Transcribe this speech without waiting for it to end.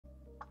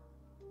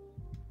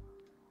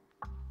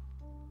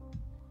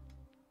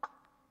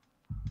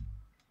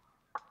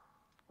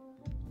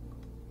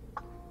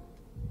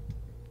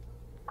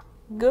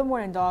Good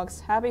morning, dogs.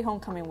 Happy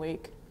homecoming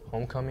week.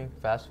 Homecoming,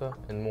 FAFSA,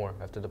 and more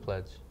after the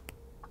pledge.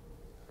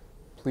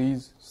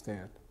 Please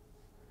stand.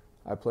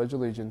 I pledge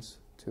allegiance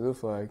to the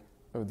flag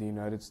of the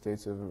United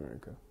States of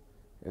America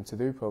and to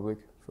the republic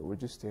for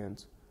which it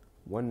stands,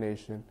 one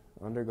nation,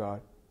 under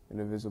God,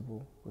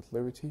 indivisible, with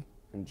liberty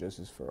and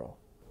justice for all.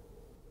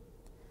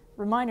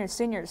 Reminder,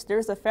 seniors, there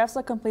is a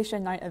FAFSA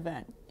completion night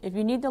event. If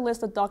you need the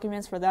list of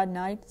documents for that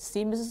night,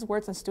 see Mrs.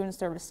 Wertz in Student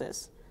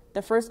Services.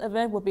 The first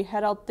event will be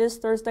held out this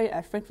Thursday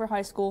at Frankfort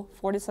High School,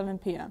 4 to 7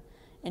 p.m.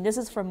 And this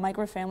is for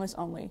migrant families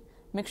only.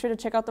 Make sure to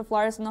check out the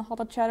flyers in the Hall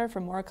to Chatter for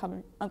more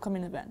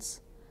upcoming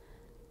events.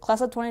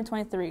 Class of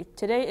 2023,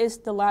 today is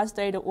the last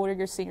day to order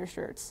your senior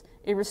shirts.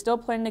 If you're still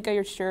planning to get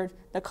your shirt,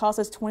 the cost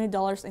is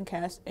 $20 in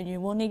cash and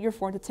you will need your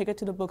form to take it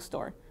to the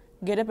bookstore.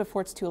 Get it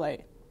before it's too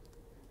late.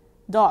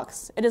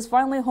 Dogs, it is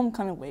finally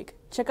homecoming week.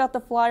 Check out the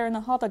flyer in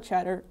the Hall to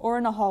Chatter or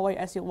in the hallway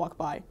as you walk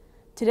by.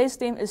 Today's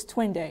theme is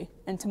Twin Day,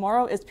 and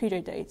tomorrow is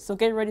PJ Day, so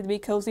get ready to be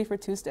cozy for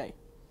Tuesday.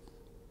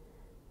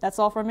 That's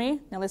all from me.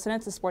 Now listen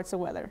to Sports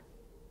and Weather.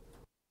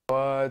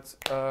 What's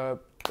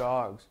up,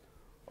 dogs?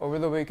 Over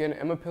the weekend,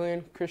 Emma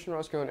Pillion, Christian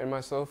Roscoe, and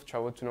myself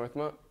traveled to North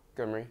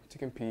Montgomery to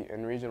compete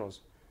in regionals.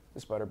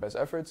 Despite our best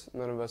efforts,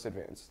 none of us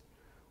advanced.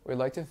 We'd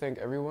like to thank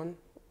everyone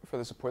for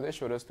the support they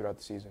showed us throughout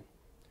the season.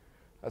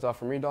 That's all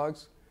from me,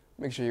 dogs.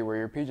 Make sure you wear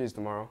your PJs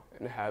tomorrow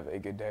and have a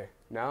good day.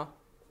 Now,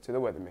 to the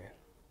weatherman.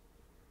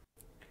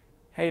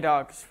 Hey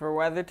dogs, for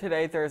weather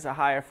today there's a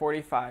high of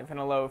 45 and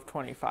a low of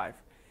 25.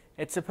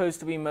 It's supposed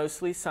to be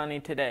mostly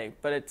sunny today,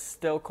 but it's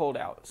still cold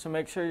out, so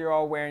make sure you're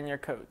all wearing your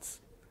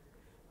coats.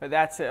 But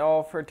that's it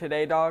all for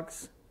today,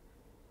 dogs.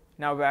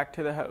 Now back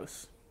to the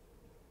host.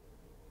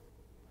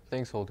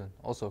 Thanks, Holden.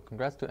 Also,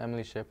 congrats to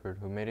Emily Shepard,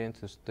 who made it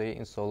into state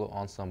in solo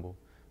ensemble.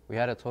 We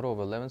had a total of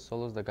 11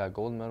 solos that got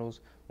gold medals,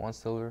 1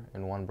 silver,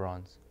 and 1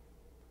 bronze.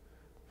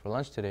 For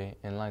lunch today,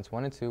 in lines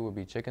 1 and 2 will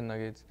be chicken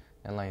nuggets,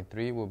 in line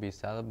 3 will be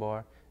salad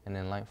bar, and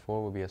in line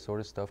 4 will be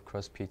assorted stuffed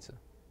crust pizza.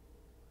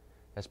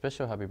 A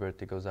special happy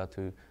birthday goes out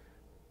to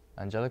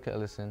Angelica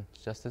Ellison,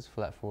 Justice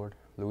Flatford,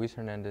 Luis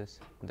Hernandez,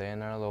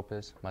 Diana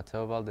Lopez,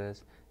 Mateo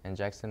Valdez, and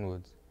Jackson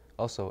Woods.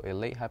 Also, a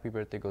late happy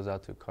birthday goes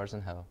out to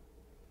Carson Hell.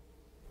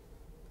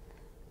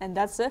 And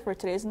that's it for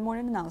today's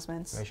morning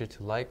announcements. Make sure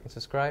to like and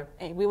subscribe.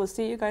 And we will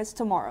see you guys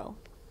tomorrow.